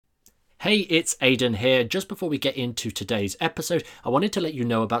Hey, it's Aidan here. Just before we get into today's episode, I wanted to let you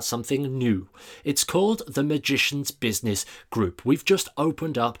know about something new. It's called the Magician's Business Group. We've just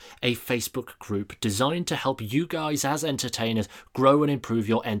opened up a Facebook group designed to help you guys as entertainers grow and improve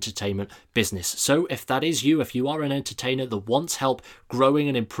your entertainment business. So if that is you, if you are an entertainer that wants help growing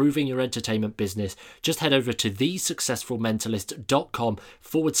and improving your entertainment business, just head over to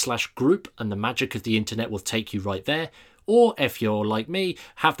thesuccessfulmentalist.com/group and the magic of the internet will take you right there. Or if you're like me,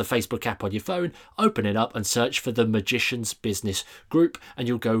 have the Facebook app on your phone, open it up and search for the Magician's Business Group and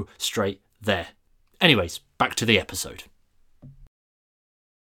you'll go straight there. Anyways, back to the episode.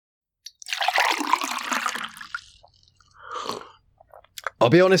 I'll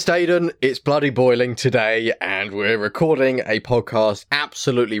be honest, Aidan, it's bloody boiling today and we're recording a podcast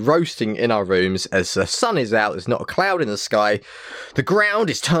absolutely roasting in our rooms as the sun is out, there's not a cloud in the sky, the ground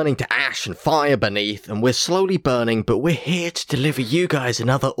is turning to ash and fire beneath and we're slowly burning, but we're here to deliver you guys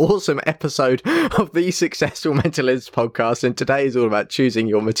another awesome episode of the Successful Mentalist podcast, and today is all about choosing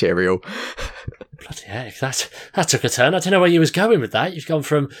your material. Bloody heck, that took a turn. I don't know where you was going with that. You've gone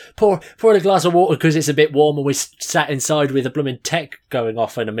from pouring a glass of water because it's a bit warm and we're sat inside with a blooming tech going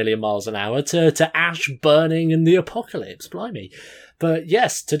off in a million miles an hour to ash burning and the apocalypse. Blimey. But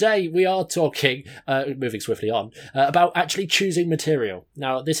yes, today we are talking, moving swiftly on, about actually choosing material.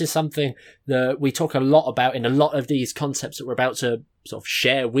 Now, this is something that we talk a lot about in a lot of these concepts that we're about to sort of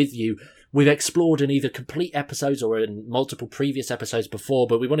share with you. We've explored in either complete episodes or in multiple previous episodes before,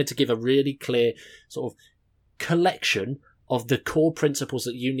 but we wanted to give a really clear sort of collection of the core principles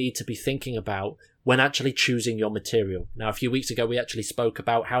that you need to be thinking about when actually choosing your material. Now, a few weeks ago, we actually spoke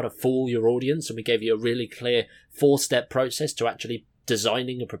about how to fool your audience, and we gave you a really clear 4-step process to actually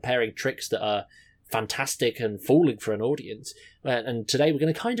designing and preparing tricks that are fantastic and fooling for an audience. And today we're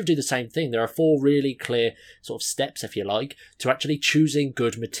going to kind of do the same thing. There are 4 really clear sort of steps, if you like, to actually choosing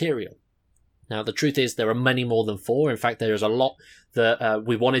good material. Now, the truth is there are many more than 4. In fact, there is a lot that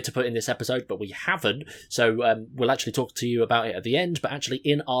we wanted to put in this episode, but we haven't. So we'll actually talk to you about it at the end. But actually,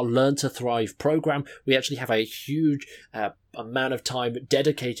 in our Learn to Thrive program, we actually have a huge amount of time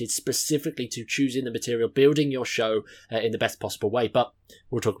dedicated specifically to choosing the material, building your show in the best possible way. But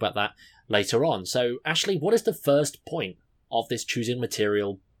we'll talk about that later on. So, Ashley, what is the first point of this choosing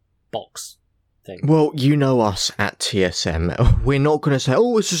material box thing? Well, you know us at TSM. We're not going to say,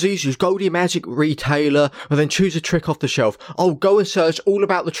 oh, it's as easy as go to your magic retailer and then choose a trick off the shelf. Oh, go and search All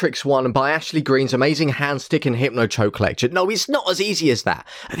About the Tricks 1 and buy Ashley Green's amazing hand stick and hypno choke lecture. No, it's not as easy as that.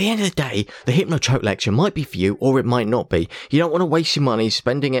 At the end of the day, the hypno choke lecture might be for you or it might not be. You don't want to waste your money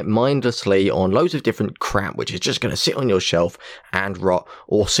spending it mindlessly on loads of different crap which is just going to sit on your shelf and rot,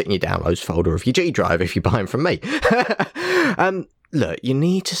 or sit in your downloads folder of your G drive if you buy them from me. Look, you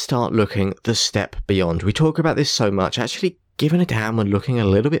need to start looking the step beyond. We talk about this so much, actually giving a damn and looking a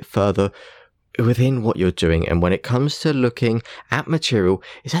little bit further within what you're doing. And when it comes to looking at material,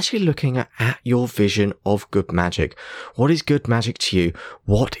 it's actually looking at your vision of good magic. What is good magic to you?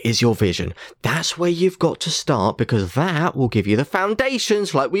 What is your vision? That's where you've got to start, because that will give you the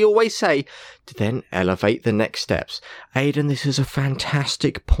foundations, like we always say, to then elevate the next steps. Aidan, this is a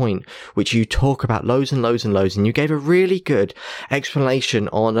fantastic point, which you talk about loads and loads and loads, and you gave a really good explanation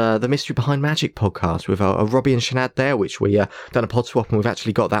on the Mystery Behind Magic podcast with Robbie and Shanad there, which we done a pod swap, and we've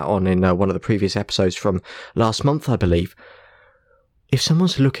actually got that on in one of the previous episodes from last month, I believe. If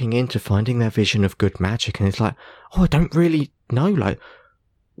someone's looking into finding their vision of good magic and it's like, oh, I don't really know, like,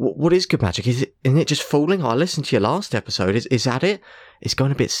 what is good magic? Isn't it just fooling? Oh, I listened to your last episode. Is that it? It's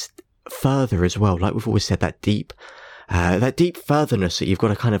going a bit further as well. Like we've always said, that deep furtherness that you've got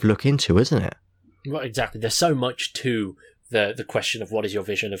to kind of look into, isn't it? Well, exactly. There's so much to the question of what is your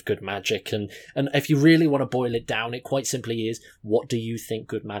vision of good magic, and if you really want to boil it down, it quite simply is, what do you think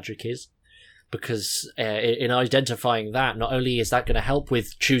good magic is? Because in identifying that, not only is that going to help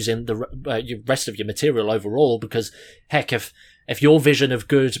with choosing the rest of your material overall, because heck, if your vision of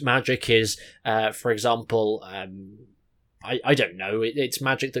good magic is, for example, I don't know, it's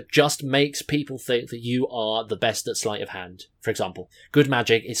magic that just makes people think that you are the best at sleight of hand. For example, good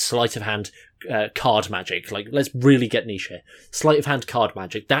magic is sleight of hand card magic. Like, let's really get niche here. Sleight of hand card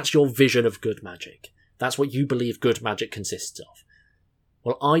magic. That's your vision of good magic. That's what you believe good magic consists of.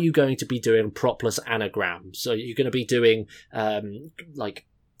 Well, are you going to be doing propless anagrams? So you're going to be doing like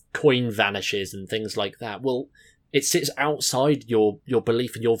coin vanishes and things like that. Well, it sits outside your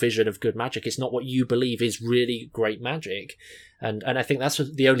belief and your vision of good magic. It's not what you believe is really great magic. And I think that's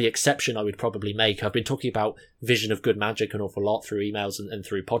the only exception I would probably make. I've been talking about vision of good magic an awful lot through emails and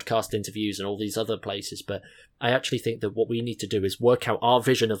through podcast interviews and all these other places. But I actually think that what we need to do is work out our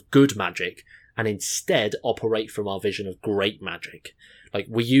vision of good magic and instead operate from our vision of great magic. Like,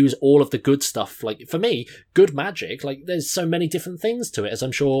 we use all of the good stuff. Like, for me, good magic, like, there's so many different things to it, as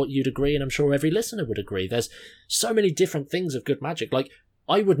I'm sure you'd agree, and I'm sure every listener would agree. There's so many different things of good magic. Like,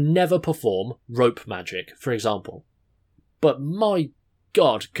 I would never perform rope magic, for example. But my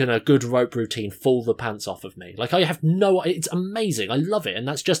God, can a good rope routine fool the pants off of me? Like, I have it's amazing. I love it. And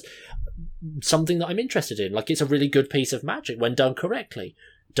that's just something that I'm interested in. Like, it's a really good piece of magic when done correctly.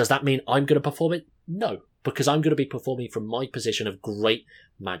 Does that mean I'm going to perform it? No, because I'm going to be performing from my position of great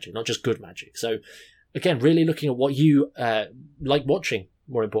magic, not just good magic. So, again, really looking at what you like watching,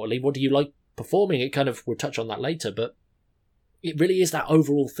 more importantly. What do you like performing? It kind of, we'll touch on that later, but it really is that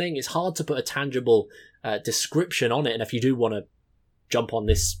overall thing. It's hard to put a tangible description on it, and if you do want to jump on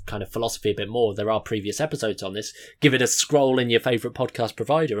this kind of philosophy a bit more, there are previous episodes on this. Give it a scroll in your favourite podcast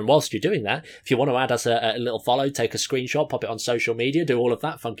provider, and whilst you're doing that, if you want to add us a little follow, take a screenshot, pop it on social media, do all of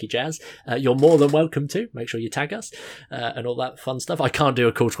that funky jazz, you're more than welcome to. Make sure you tag us and all that fun stuff. I can't do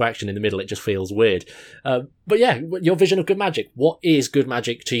a call to action in the middle, it just feels weird. But yeah, your vision of good magic. What is good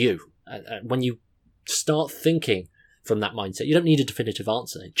magic to you? When you start thinking from that mindset, you don't need a definitive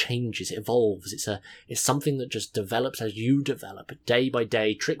answer. It changes, it evolves. It's something that just develops as you develop, day by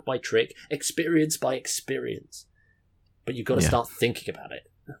day, trick by trick, experience by experience. But you've got to start thinking about it.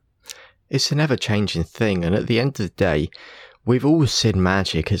 It's an ever-changing thing, and at the end of the day, we've all seen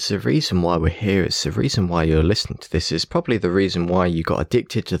magic. It's the reason why we're here. It's the reason why you're listening to this. It's probably the reason why you got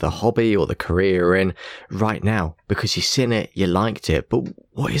addicted to the hobby or the career you're in right now, because you've seen it, you liked it. But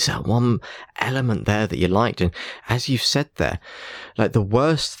what is that one element there that you liked? And as you've said there, like, the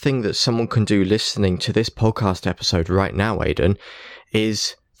worst thing that someone can do listening to this podcast episode right now, Aidan,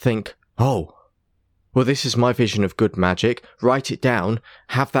 is think, oh, well, this is my vision of good magic. Write it down,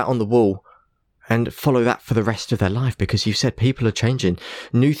 have that on the wall, and follow that for the rest of their life, because you said people are changing.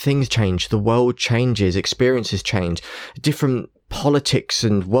 New things change. The world changes. Experiences change. Different politics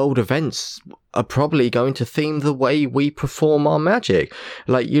and world events are probably going to theme the way we perform our magic.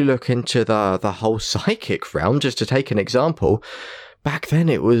 Like, you look into the whole psychic realm, just to take an example. Back then,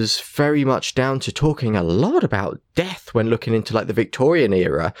 it was very much down to talking a lot about death when looking into, like, the Victorian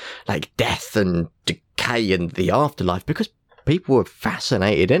era, like death and decay and the afterlife, because people were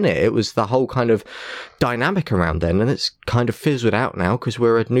fascinated in it. It was the whole kind of dynamic around then, and it's kind of fizzled out now because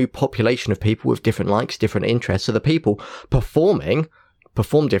we're a new population of people with different likes, different interests. So the people perform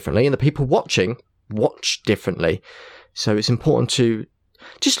differently, and the people watch differently. So it's important to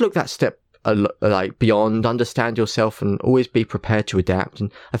just look that step like beyond, understand yourself, and always be prepared to adapt.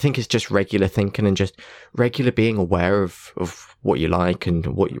 And I think it's just regular thinking and just regular being aware of what you like and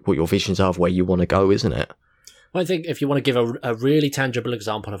what your visions are of where you want to go, isn't it? I think if you want to give a really tangible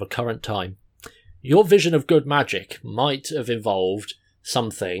example of a current time, your vision of good magic might have involved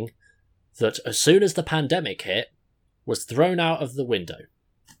something that, as soon as the pandemic hit, was thrown out of the window.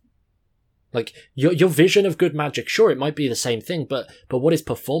 Like, your vision of good magic, sure, it might be the same thing, but what is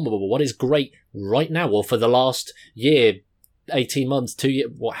performable, what is great right now, or for the last year, 18 months, 2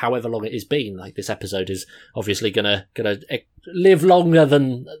 years, however long it has been. Like, this episode is obviously gonna live longer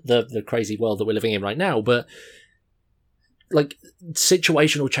than the crazy world that we're living in right now, but like,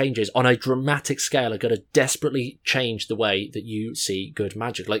 situational changes on a dramatic scale are going to desperately change the way that you see good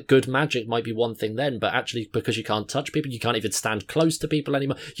magic. Like, good magic might be one thing then, but actually, because you can't touch people, you can't even stand close to people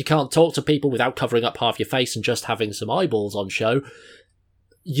anymore, you can't talk to people without covering up half your face and just having some eyeballs on show.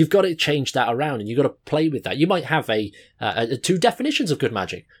 You've got to change that around, and you've got to play with that. You might have two definitions of good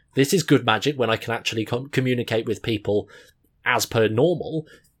magic. This is good magic when I can actually communicate with people as per normal.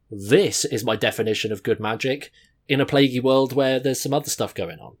 This is my definition of good magic in a plaguey world where there's some other stuff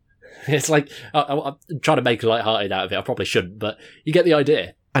going on. It's like, I'm trying to make lighthearted out of it. I probably shouldn't, but you get the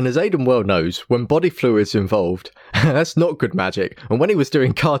idea. And as Aidan well knows, when body fluid's involved, that's not good magic. And when he was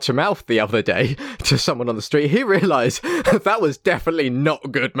doing car to mouth the other day to someone on the street, he realised that was definitely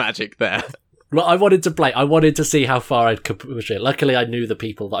not good magic there. Well, I wanted to see how far I'd push it. Luckily, I knew the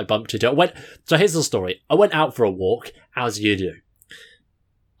people that I bumped into. So here's the story. I went out for a walk, as you do.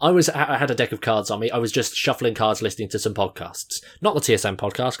 I had a deck of cards on me. I was just shuffling cards, listening to some podcasts. Not the TSM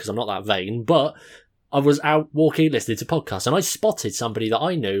podcast, because I'm not that vain, but I was out walking, listening to podcasts, and I spotted somebody that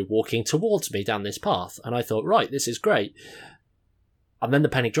I knew walking towards me down this path, and I thought, right, this is great. And then the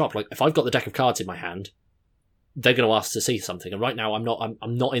penny dropped. Like, if I've got the deck of cards in my hand, they're going to ask to see something, and right now I'm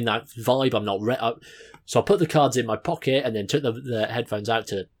not in that vibe. I'm not so I put the cards in my pocket and then took the headphones out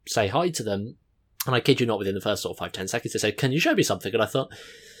to say hi to them. And I kid you not, within the first sort of 5-10 seconds, they said, "Can you show me something?" And I thought,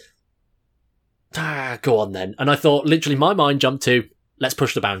 go on then. And I thought, literally, my mind jumped to, let's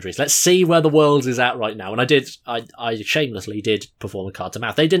push the boundaries. Let's see where the world is at right now. And I did. I shamelessly did perform a card to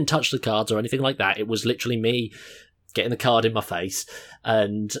mouth. They didn't touch the cards or anything like that. It was literally me getting the card in my face,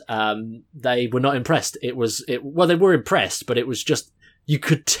 and they were not impressed. Well, they were impressed, but it was just, you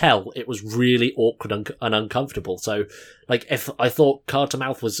could tell it was really awkward and uncomfortable. So, like, if I thought card to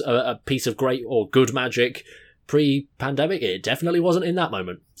mouth was a piece of great or good magic pre-pandemic, it definitely wasn't in that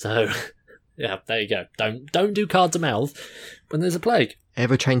moment. So, yeah, there you go. Don't do card to mouth when there's a plague.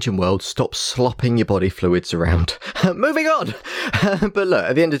 Ever-changing world, stop slopping your body fluids around. Moving on! But look,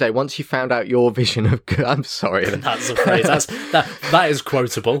 at the end of the day, once you found out your vision of... I'm sorry. That's a phrase. That is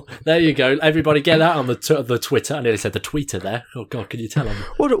quotable. There you go. Everybody get that on the Twitter. I nearly said the tweeter there. Oh, God, can you tell them?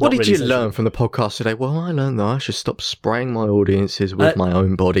 What did you learn from the podcast today? Well, I learned that I should stop spraying my audiences with my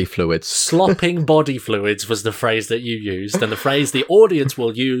own body fluids. Slopping body fluids was the phrase that you used, and the phrase the audience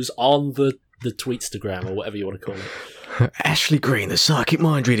will use on the Tweetstagram, or whatever you want to call it. Ashley Green, the Psychic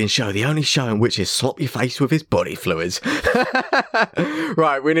Mind Reading Show, the only show in which he slop your face with his body fluids.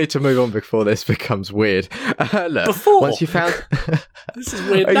 Right, we need to move on before this becomes weird. Look, once you found... This is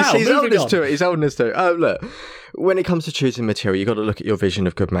weird now. He's holding us to it. He's holding us to it. Oh, look. When it comes to choosing material, you've got to look at your vision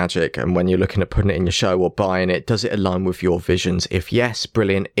of good magic. And when you're looking at putting it in your show or buying it, does it align with your visions? If yes,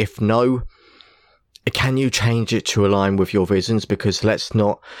 brilliant. If no... can you change it to align with your visions? Because let's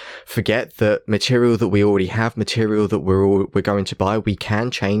not forget that material that we already have, material that we're going to buy, we can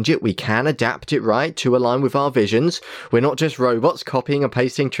change it. We can adapt it, right, to align with our visions. We're not just robots copying and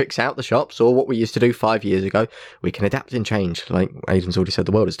pasting tricks out the shops or what we used to do 5 years ago. We can adapt and change, like Aidan's already said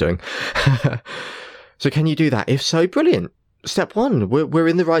the world is doing. So can you do that? If so, brilliant. Step one, we're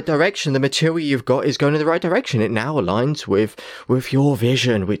in the right direction. The material you've got is going in the right direction. It now aligns with your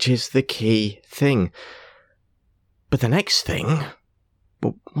vision, which is the key thing. But the next thing,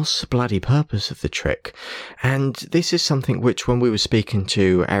 well, what's the bloody purpose of the trick? And this is something which, when we were speaking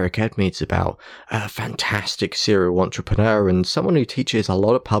to Eric Edmeades about, a fantastic serial entrepreneur and someone who teaches a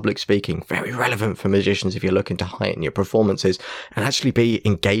lot of public speaking, very relevant for magicians if you're looking to heighten your performances and actually be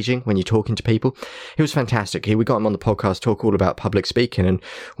engaging when you're talking to people. He was fantastic. We got him on the podcast, talk all about public speaking. And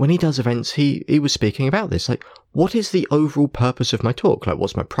when he does events, he was speaking about this, like, what is the overall purpose of my talk? Like,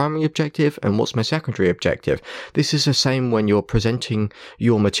 what's my primary objective and what's my secondary objective? This is the same when you're presenting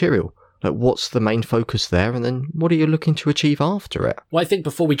your material. Like, what's the main focus there? And then what are you looking to achieve after it? Well, I think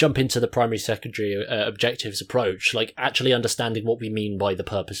before we jump into the primary, secondary objectives approach, like, actually understanding what we mean by the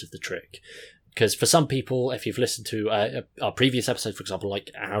purpose of the trick. Because for some people, if you've listened to our previous episode, for example,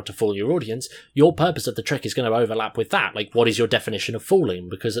 like how to fool your audience, your purpose of the trick is going to overlap with that. Like, what is your definition of fooling?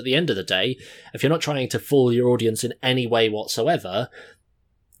 Because at the end of the day, if you're not trying to fool your audience in any way whatsoever,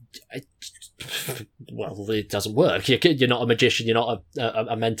 well, it doesn't work. You're not a magician, you're not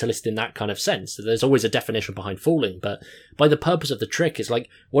a mentalist in that kind of sense. So there's always a definition behind fooling, but by the purpose of the trick is like,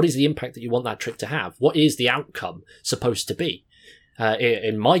 what is the impact that you want that trick to have? What is the outcome supposed to be?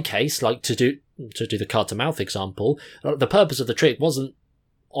 In my case, like to do the card to mouth example, the purpose of the trick wasn't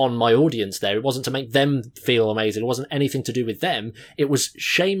on my audience there. It wasn't to make them feel amazing. It wasn't anything to do with them. It was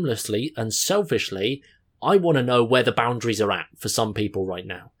shamelessly and selfishly, I want to know where the boundaries are at for some people right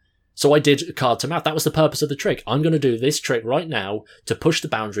now. So I did card to mouth. That was the purpose of the trick. I'm going to do this trick right now to push the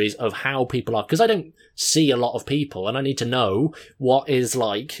boundaries of how people are, because I don't see a lot of people and I need to know what is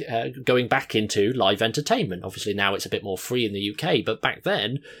like going back into live entertainment. Obviously now it's a bit more free in the UK, but back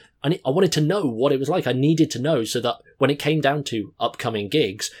then I wanted to know what it was like. I needed to know so that when it came down to upcoming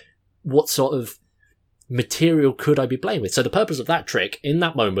gigs, what sort of material could I be playing with? So the purpose of that trick in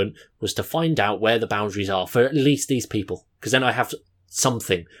that moment was to find out where the boundaries are for at least these people, because then I have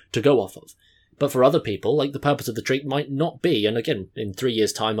something to go off of. But for other people, like, the purpose of the trick might not be, and again, in 3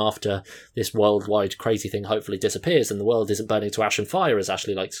 years' time after this worldwide crazy thing hopefully disappears and the world isn't burning to ash and fire, as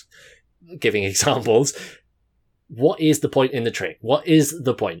Ashley likes giving examples, what is the point in the trick? What is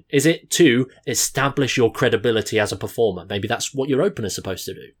the point? Is it to establish your credibility as a performer? Maybe that's what your opener's supposed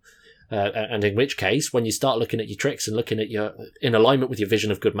to do. And in which case, when you start looking at your tricks and looking at in alignment with your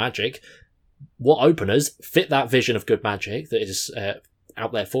vision of good magic, what openers fit that vision of good magic that is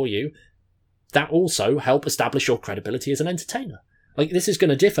out there for you, that also help establish your credibility as an entertainer. Like, this is going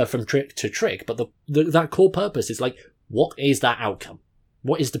to differ from trick to trick, but that core purpose is like, what is that outcome?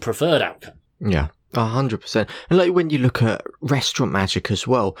 What is the preferred outcome? Yeah. 100%. And like when you look at restaurant magic as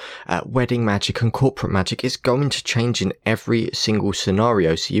well, wedding magic and corporate magic, it's going to change in every single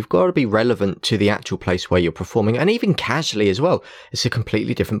scenario. So you've got to be relevant to the actual place where you're performing, and even casually as well. It's a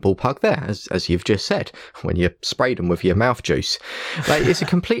completely different ballpark there, as you've just said, when you sprayed them with your mouth juice. Like, it's a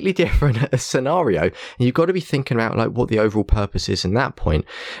completely different scenario. And you've got to be thinking about like what the overall purpose is in that point.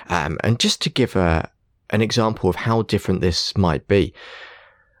 And just to give an example of how different this might be,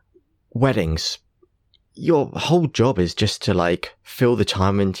 weddings. Your whole job is just to like fill the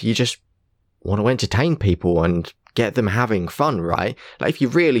time, and you just want to entertain people and get them having fun, right? Like, if you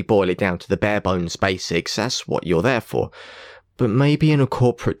really boil it down to the bare bones basics, that's what you're there for. But maybe in a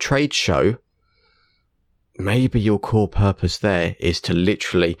corporate trade show, maybe your core purpose there is to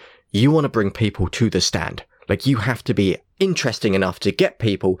literally, you want to bring people to the stand. Like, you have to be interesting enough to get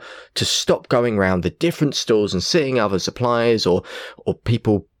people to stop going around the different stores and seeing other suppliers or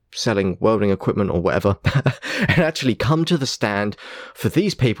people selling welding equipment or whatever and actually come to the stand for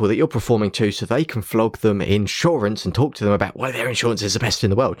these people that you're performing to so they can flog them insurance and talk to them about why their insurance is the best in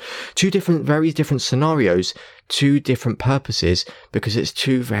the world. Very different scenarios, two different purposes, because it's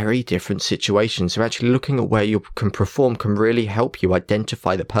two very different situations. So actually looking at where you can perform can really help you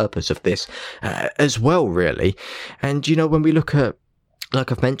identify the purpose of this as well, really. And, when we look at, like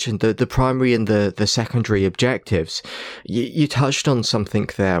I've mentioned, the primary and the secondary objectives, you touched on something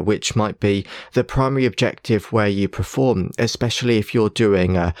there, which might be the primary objective where you perform, especially if you're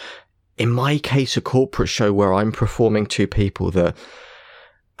doing, in my case, a corporate show where I'm performing to people that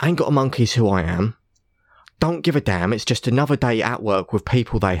ain't got a monkey's who I am, don't give a damn, it's just another day at work with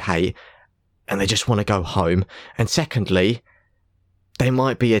people they hate, and they just want to go home. And secondly, they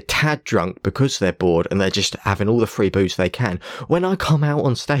might be a tad drunk because they're bored and they're just having all the free booze they can. When I come out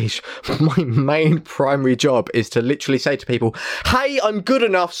on stage, my main primary job is to literally say to people, hey, I'm good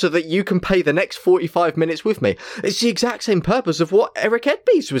enough so that you can pay the next 45 minutes with me. It's the exact same purpose of what Eric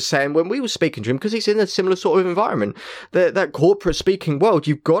Edbees was saying when we were speaking to him, because he's in a similar sort of environment. That corporate speaking world,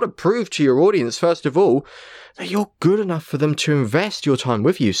 you've got to prove to your audience, first of all, that you're good enough for them to invest your time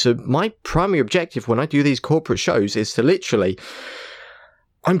with you. So my primary objective when I do these corporate shows is to literally,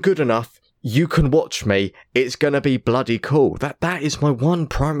 I'm good enough, you can watch me, it's going to be bloody cool. That is my one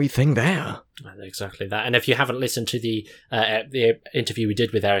primary thing there. Exactly that. And if you haven't listened to the interview we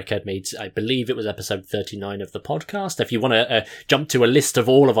did with Eric Edmeades, I believe it was episode 39 of the podcast. If you want to jump to a list of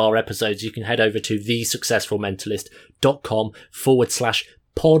all of our episodes, you can head over to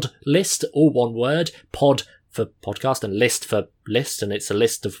thesuccessfulmentalist.com/pod list, all one word, pod for podcast and list for list, and it's a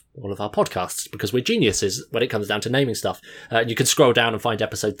list of all of our podcasts because we're geniuses when it comes down to naming stuff. You can scroll down and find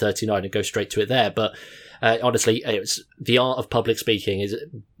episode 39 and go straight to it there, but honestly, it's the art of public speaking is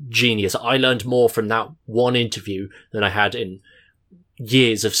genius. I learned more from that one interview than I had in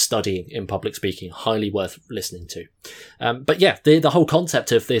years of studying in public speaking. Highly worth listening to. But yeah, the whole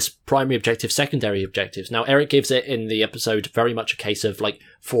concept of this primary objective, secondary objectives. Now, Eric gives it in the episode very much a case of like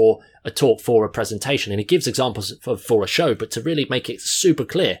for a talk, for a presentation, and he gives examples for a show, but to really make it super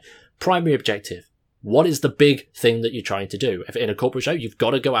clear, primary objective. What is the big thing that you're trying to do? If in a corporate show, you've got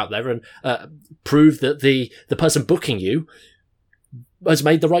to go out there and prove that the person booking you has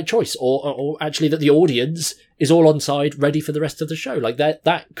made the right choice, or actually that the audience is all on side, ready for the rest of the show. Like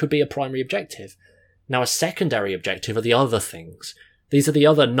that could be a primary objective. Now, a secondary objective are the other things. These are the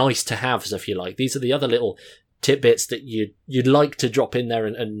other nice to haves, if you like. These are the other little tidbits that you'd like to drop in there,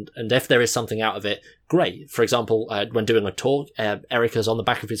 and if there is something out of it, great. For example, when doing a talk, Eric has on the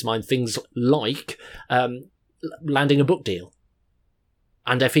back of his mind things like landing a book deal.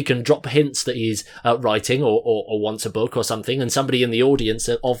 And if he can drop hints that he's writing or wants a book or something, and somebody in the audience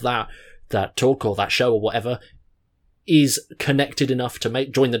of that talk or that show or whatever is connected enough to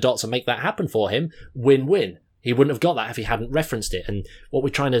join the dots and make that happen for him, win-win. He wouldn't have got that if he hadn't referenced it. And what we're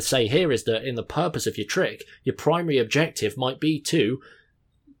trying to say here is that in the purpose of your trick, your primary objective might be to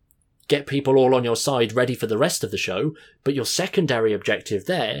get people all on your side ready for the rest of the show, but your secondary objective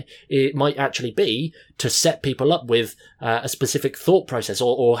there, it might actually be to set people up with a specific thought process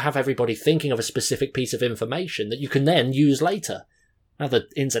or have everybody thinking of a specific piece of information that you can then use later. Now, the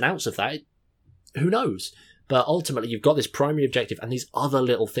ins and outs of that, who knows? But ultimately, you've got this primary objective and these other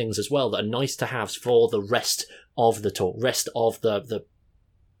little things as well that are nice to have for the rest of the talk, rest of the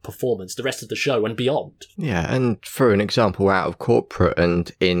performance, the rest of the show and beyond. Yeah, and for an example out of corporate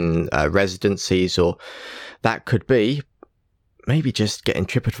and in residencies, or that could be maybe just getting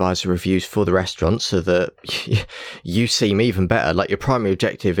TripAdvisor reviews for the restaurant so that you seem even better. Like, your primary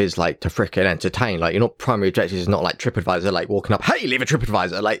objective is like to frickin' entertain. Like, your primary objective is not like TripAdvisor, like walking up, hey, leave a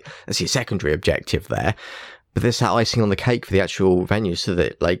TripAdvisor. Like, that's your secondary objective there. But there's that icing on the cake for the actual venue so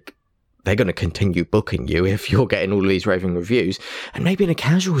that, like, they're going to continue booking you if you're getting all of these raving reviews. And maybe in a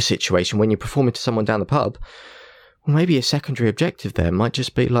casual situation when you're performing to someone down the pub, well, maybe a secondary objective there might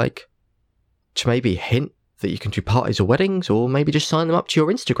just be like to maybe hint that you can do parties or weddings, or maybe just sign them up to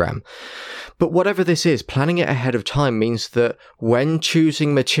your Instagram. But whatever this is, planning it ahead of time means that when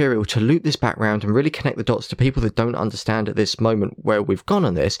choosing material to loop this background and really connect the dots to people that don't understand at this moment where we've gone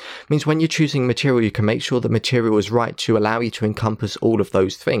on this, means when you're choosing material, you can make sure the material is right to allow you to encompass all of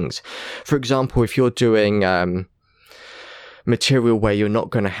those things. For example, if you're doing material where you're not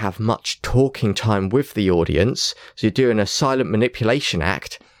going to have much talking time with the audience, so you're doing a silent manipulation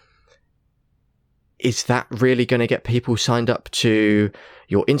act, is that really going to get people signed up to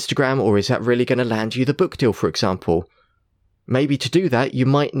your Instagram, or is that really going to land you the book deal, for example? Maybe to do that, you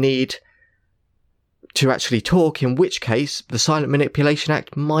might need to actually talk, in which case the silent manipulation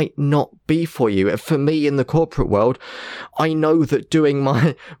act might not be for you. For me in the corporate world, I know that doing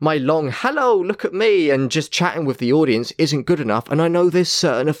my long hello, look at me, and just chatting with the audience isn't good enough. And I know there's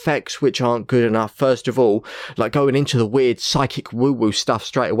certain effects which aren't good enough. First of all, like going into the weird psychic woo-woo stuff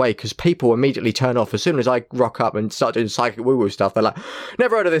straight away, because people immediately turn off as soon as I rock up and start doing psychic woo-woo stuff. They're like,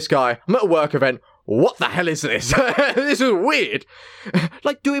 never heard of this guy. I'm at a work event. What the hell is this? This is weird.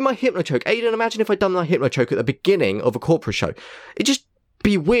 Like doing my hypnochoke. Aidan, imagine if I'd done my hypnochoke at the beginning of a corporate show. It'd just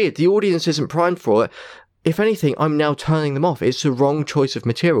be weird. The audience isn't primed for it. If anything, I'm now turning them off. It's the wrong choice of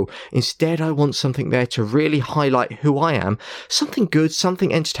material. Instead, I want something there to really highlight who I am. Something good,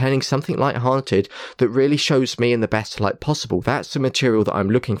 something entertaining, something light-hearted that really shows me in the best light possible. That's the material that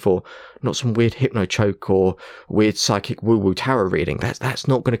I'm looking for. Not some weird hypnochoke or weird psychic woo-woo tarot reading. That's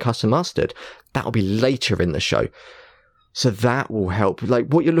not going to custom mustard. That'll be later in the show. So that will help. Like,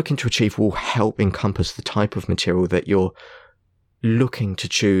 what you're looking to achieve will help encompass the type of material that you're looking to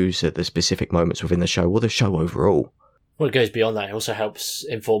choose at the specific moments within the show, or the show overall. Well, it goes beyond that. It also helps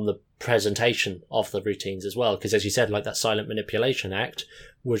inform the presentation of the routines as well, because as you said, like that silent manipulation act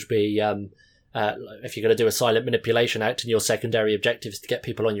would be, if you're going to do a silent manipulation act and your secondary objective is to get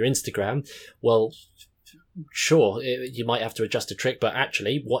people on your Instagram, well, sure, you might have to adjust a trick, but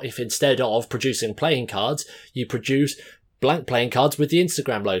actually, what if instead of producing playing cards, you produce blank playing cards with the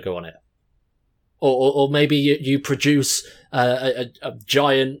Instagram logo on it? Or maybe you produce a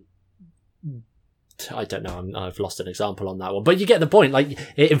giant... I don't know, I've lost an example on that one. But you get the point. Like,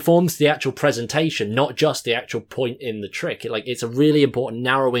 it informs the actual presentation, not just the actual point in the trick. It's a really important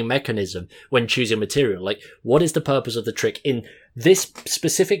narrowing mechanism when choosing material. Like, what is the purpose of the trick in this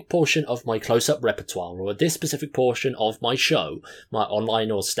specific portion of my close-up repertoire, or this specific portion of my show, my online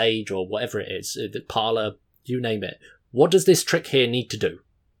or stage or whatever it is, the parlor, you name it. What does this trick here need to do?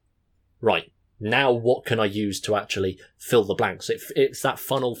 Right. Now, what can I use to actually fill the blanks? It's that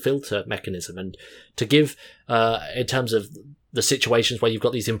funnel filter mechanism. And to give, in terms of the situations where you've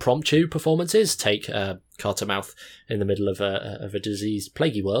got these impromptu performances, take Cartermouth in the middle of a diseased,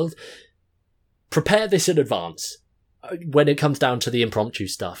 plaguey world, prepare this in advance. When it comes down to the impromptu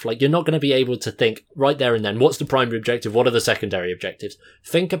stuff, like, you're not going to be able to think right there and then, what's the primary objective? What are the secondary objectives?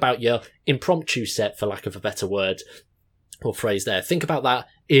 Think about your impromptu set, for lack of a better word or phrase there. Think about that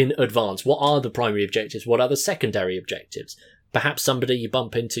in advance. What are the primary objectives? What are the secondary objectives? Perhaps somebody you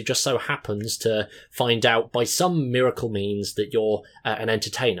bump into just so happens to find out by some miracle means that you're an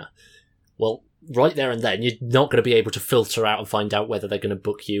entertainer. Well, right there and then, you're not going to be able to filter out and find out whether they're going to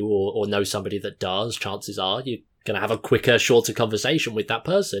book you or know somebody that does. Chances are you're going to have a quicker, shorter conversation with that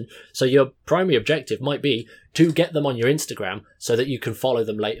person. So your primary objective might be to get them on your Instagram so that you can follow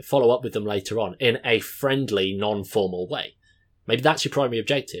up with them later on in a friendly, non-formal way. Maybe that's your primary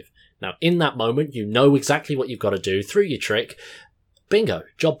objective. Now, in that moment, you know exactly what you've got to do through your trick. Bingo,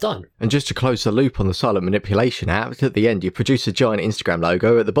 job done. And just to close the loop on the silent manipulation app, at the end you produce a giant Instagram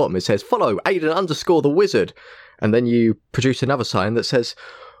logo. At the bottom it says, follow Aidan_the_wizard. And then you produce another sign that says,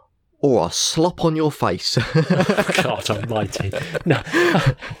 or a slop on your face. God almighty. No.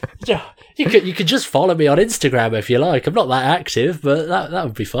 You could just follow me on Instagram if you like. I'm not that active, but that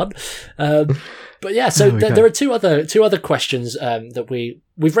would be fun. But yeah, so there are two other questions that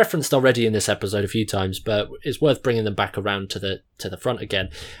we've referenced already in this episode a few times, but it's worth bringing them back around to the front again.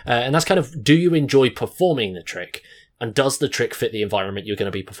 And that's kind of, do you enjoy performing the trick? And does the trick fit the environment you're going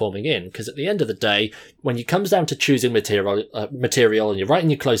to be performing in? Because at the end of the day, when it comes down to choosing material and you're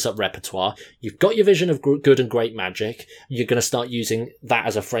writing your close-up repertoire, you've got your vision of good and great magic. You're going to start using that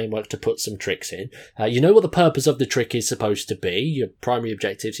as a framework to put some tricks in. You know what the purpose of the trick is supposed to be, your primary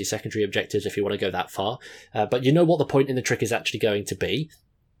objectives, your secondary objectives, if you want to go that far. But you know what the point in the trick is actually going to be.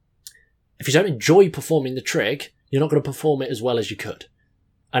 If you don't enjoy performing the trick, you're not going to perform it as well as you could.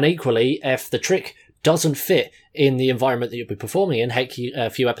 And equally, if the trick doesn't fit in the environment that you'll be performing in. Heck,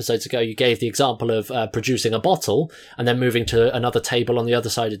 a few episodes ago, you gave the example of producing a bottle and then moving to another table on the other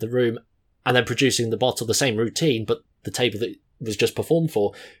side of the room and then producing the bottle, the same routine, but the table that was just performed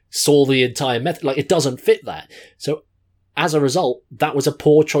for saw the entire method. Like, it doesn't fit that. So as a result, that was a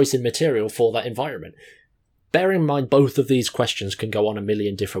poor choice in material for that environment. Bear in mind, both of these questions can go on a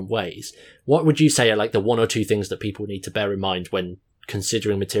million different ways. What would you say are like the one or two things that people need to bear in mind when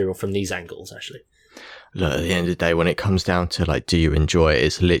considering material from these angles, Ashley? Look, at the end of the day, when it comes down to like, do you enjoy it?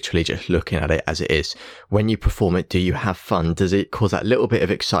 It's literally just looking at it as it is. When you perform it, do you have fun? Does it cause that little bit of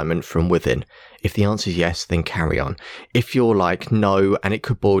excitement from within? If the answer is yes, then carry on. If you're like, no, and it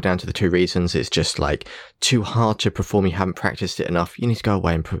could boil down to the two reasons, it's just like too hard to perform, you haven't practiced it enough, you need to go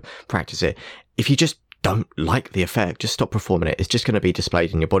away and practice it. If you just don't like the effect, just stop performing it. It's just going to be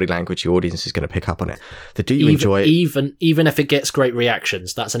displayed in your body language. Your audience is going to pick up on it. Do you enjoy it? Even if it gets great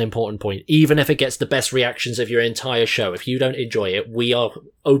reactions, that's an important point. Even if it gets the best reactions of your entire show, if you don't enjoy it, we are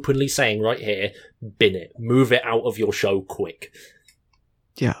openly saying right here, bin it. Move it out of your show quick.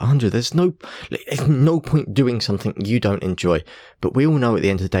 Yeah, 100. There's no point doing something you don't enjoy. But we all know at the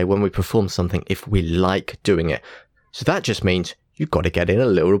end of the day, when we perform something, if we like doing it. So that just means you've got to get in a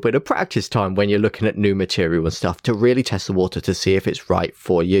little bit of practice time when you're looking at new material and stuff to really test the water to see if it's right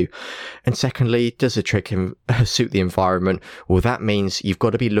for you. And secondly, does the trick suit the environment? Well, that means you've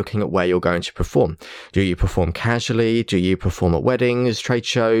got to be looking at where you're going to perform. Do you perform casually? Do you perform at weddings, trade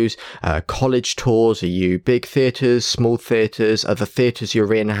shows, college tours? Are you big theatres, small theatres? Are the theatres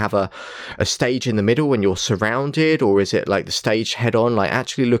you're in have a stage in the middle when you're surrounded? Or is it like the stage head on, like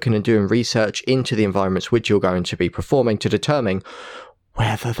actually looking and doing research into the environments which you're going to be performing to determine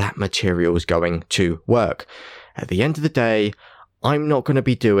whether that material is going to work. At the end of the day, I'm not going to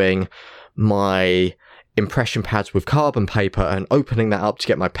be doing my impression pads with carbon paper and opening that up to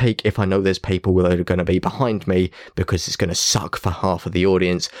get my peak if I know there's people that are going to be behind me because it's going to suck for half of the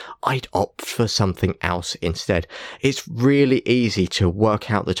audience. I'd opt for something else instead. It's really easy to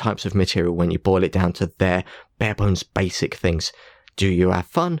work out the types of material when you boil it down to their bare bones basic things. Do you have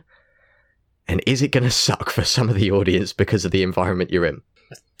fun? And is it going to suck for some of the audience because of the environment you're in?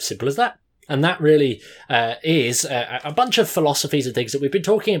 Simple as that. And that really is a bunch of philosophies and things that we've been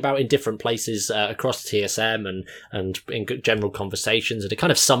talking about in different places across TSM and in general conversations. And it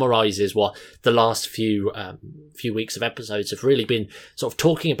kind of summarizes what the last few weeks of episodes have really been sort of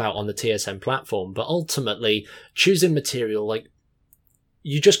talking about on the TSM platform. But ultimately, choosing material, like,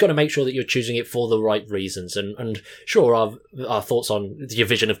 you just got to make sure that you're choosing it for the right reasons. And sure, our thoughts on your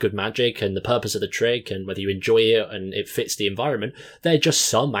vision of good magic and the purpose of the trick and whether you enjoy it and it fits the environment, they're just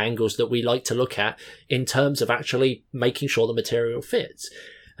some angles that we like to look at in terms of actually making sure the material fits.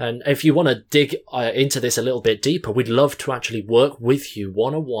 And if you want to dig into this a little bit deeper, we'd love to actually work with you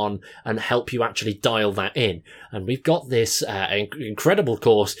one-on-one and help you actually dial that in. And we've got this incredible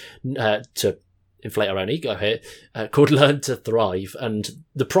course to inflate our own ego here, called Learn to Thrive. And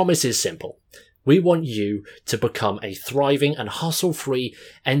the promise is simple. We want you to become a thriving and hustle-free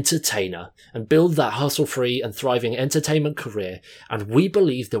entertainer and build that hustle-free and thriving entertainment career. And we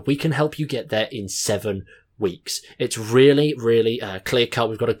believe that we can help you get there in 7 weeks. It's really, really clear-cut.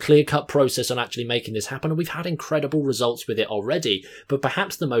 We've got a clear-cut process on actually making this happen, and we've had incredible results with it already. But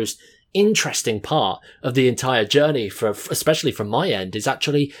perhaps the most interesting part of the entire journey, especially from my end, is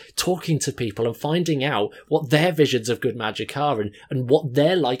actually talking to people and finding out what their visions of good magic are and what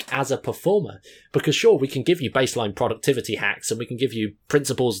they're like as a performer. Because sure, we can give you baseline productivity hacks and we can give you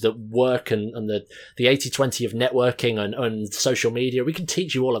principles that work and the 80-20 of networking and social media. We can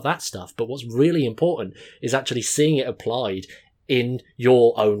teach you all of that stuff. But what's really important is actually seeing it applied in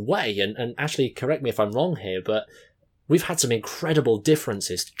your own way. And Ashley, correct me if I'm wrong here, but we've had some incredible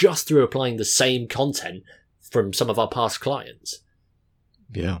differences just through applying the same content from some of our past clients.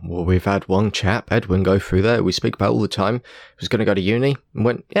 Yeah, well, we've had one chap, Edwin, go through there. We speak about all the time. He was going to go to uni and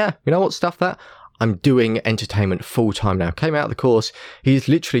went, yeah, you know what, stuff that. I'm doing entertainment full time now. Came out of the course. He's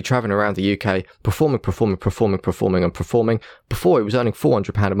literally traveling around the UK, performing. Before he was earning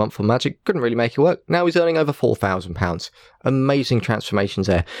 £400 a month for magic. Couldn't really make it work. Now he's earning over £4,000. Amazing transformations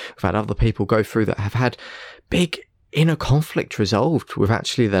there. We've had other people go through that have had big inner conflict resolved with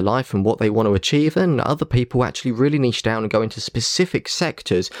actually their life and what they want to achieve, and other people actually really niche down and go into specific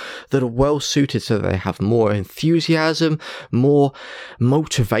sectors that are well suited so that they have more enthusiasm, more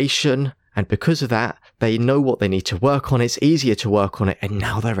motivation, and because of that they know what they need to work on. It's easier to work on it, and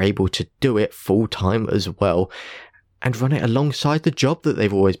now they're able to do it full time as well and run it alongside the job that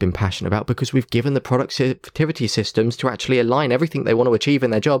they've always been passionate about, because we've given the productivity systems to actually align everything they want to achieve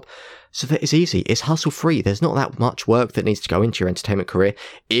in their job so that it's easy. It's hustle free. There's not that much work that needs to go into your entertainment career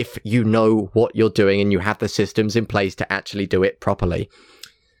if you know what you're doing and you have the systems in place to actually do it properly.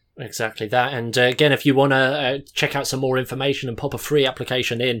 Exactly that. And again, if you want to check out some more information and pop a free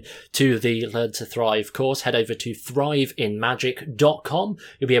application in to the Learn to Thrive course, head over to thriveinmagic.com.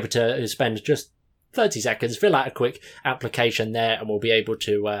 You'll be able to spend just 30 seconds, fill out a quick application there, and we'll be able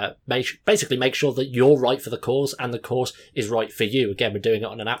to basically make sure that you're right for the course and the course is right for you. Again, we're doing it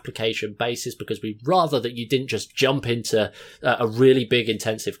on an application basis because we'd rather that you didn't just jump into a really big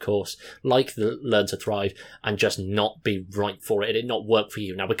intensive course like the Learn to Thrive and just not be right for it and it not work for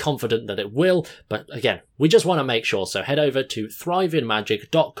you. Now, we're confident that it will, but again, we just want to make sure. So head over to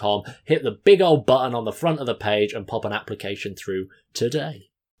thriveinmagic.com, hit the big old button on the front of the page and pop an application through today.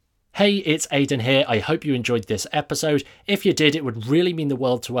 Hey, it's Aidan here. I hope you enjoyed this episode. If you did, it would really mean the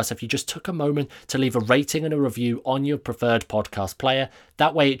world to us if you just took a moment to leave a rating and a review on your preferred podcast player.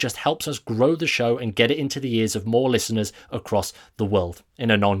 That way it just helps us grow the show and get it into the ears of more listeners across the world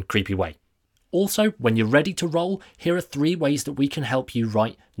in a non-creepy way. Also, when you're ready to roll, here are 3 ways that we can help you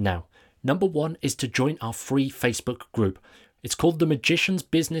right now. Number 1 is to join our free Facebook group. It's called the Magician's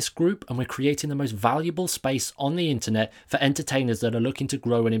Business Group, and we're creating the most valuable space on the internet for entertainers that are looking to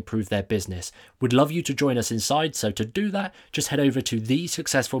grow and improve their business. We'd love you to join us inside, so to do that, just head over to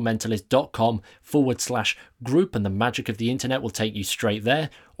thesuccessfulmentalist.com/group and the magic of the internet will take you straight there,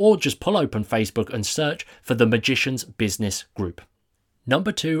 or just pull open Facebook and search for the Magician's Business Group.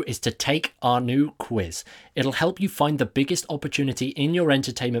 Number 2 is to take our new quiz. It'll help you find the biggest opportunity in your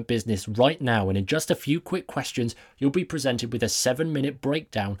entertainment business right now, and in just a few quick questions, you'll be presented with a 7-minute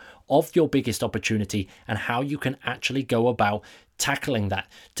breakdown of your biggest opportunity and how you can actually go about tackling that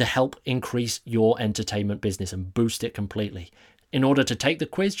to help increase your entertainment business and boost it completely. In order to take the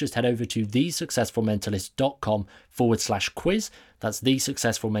quiz, just head over to thesuccessfulmentalist.com/quiz. That's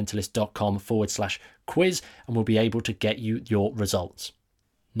thesuccessfulmentalist.com/quiz, and we'll be able to get you your results.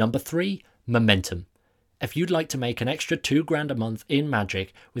 Number 3, momentum. If you'd like to make an extra $2,000 a month in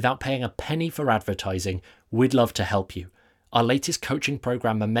magic without paying a penny for advertising, we'd love to help you. Our latest coaching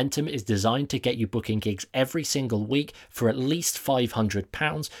program, Momentum, is designed to get you booking gigs every single week for at least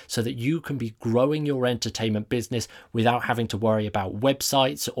 £500 so that you can be growing your entertainment business without having to worry about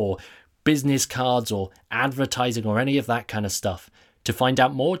websites or business cards or advertising or any of that kind of stuff. To find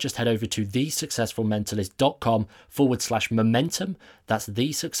out more, just head over to thesuccessfulmentalist.com/momentum. That's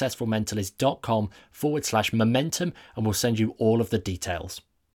thesuccessfulmentalist.com/momentum, and we'll send you all of the details.